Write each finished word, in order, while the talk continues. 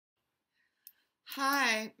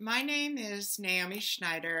Hi, my name is Naomi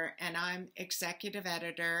Schneider, and I'm executive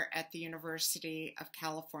editor at the University of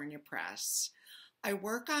California Press. I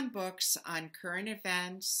work on books on current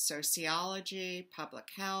events, sociology, public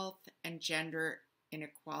health, and gender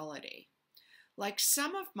inequality. Like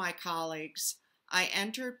some of my colleagues, I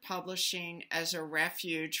entered publishing as a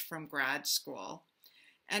refuge from grad school,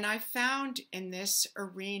 and I found in this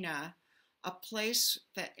arena a place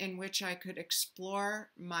in which I could explore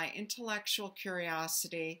my intellectual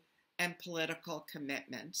curiosity and political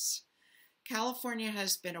commitments. California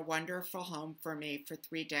has been a wonderful home for me for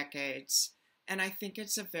 3 decades, and I think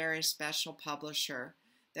it's a very special publisher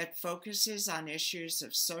that focuses on issues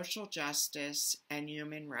of social justice and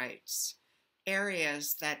human rights,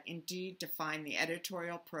 areas that indeed define the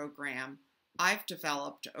editorial program I've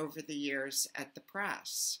developed over the years at the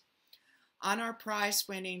press. On our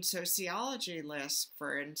prize-winning sociology list,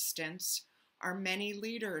 for instance, are many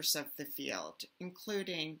leaders of the field,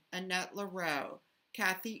 including Annette Lareau,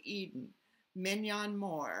 Kathy Eden, Mignon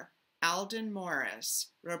Moore, Alden Morris,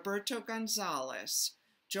 Roberto Gonzalez,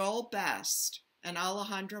 Joel Best, and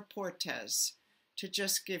Alejandra Portes, to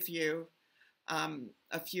just give you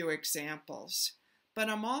a few examples. But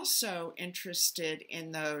I'm also interested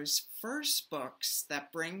in those first books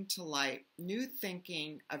that bring to light new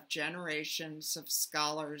thinking of generations of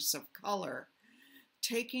scholars of color,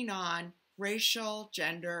 taking on racial,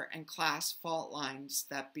 gender, and class fault lines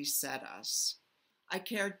that beset us. I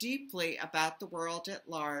care deeply about the world at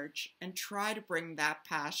large and try to bring that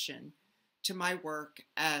passion to my work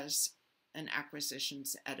as an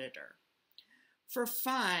acquisitions editor. For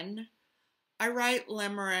fun, I write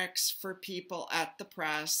limericks for people at the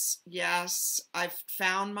press. Yes, I've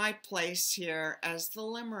found my place here as the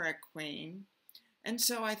limerick queen, and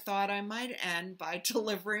so I thought I might end by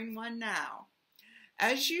delivering one now.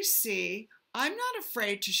 As you see, I'm not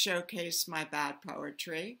afraid to showcase my bad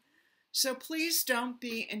poetry, so please don't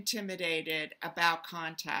be intimidated about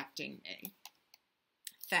contacting me.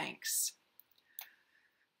 Thanks.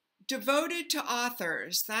 Devoted to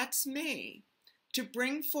authors, that's me. To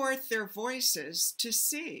bring forth their voices to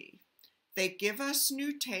see. They give us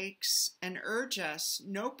new takes and urge us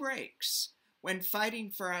no breaks when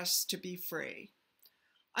fighting for us to be free.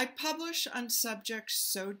 I publish on subjects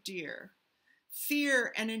so dear,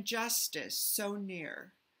 fear and injustice so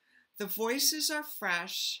near. The voices are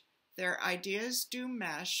fresh, their ideas do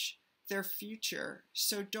mesh, their future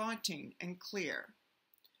so daunting and clear.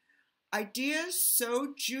 Ideas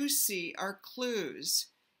so juicy are clues,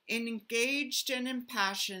 engaged and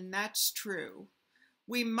impassioned, that's true.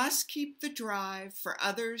 We must keep the drive for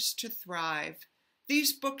others to thrive.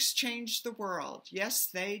 These books change the world. Yes,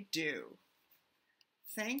 they do.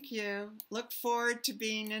 Thank you. Look forward to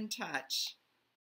being in touch.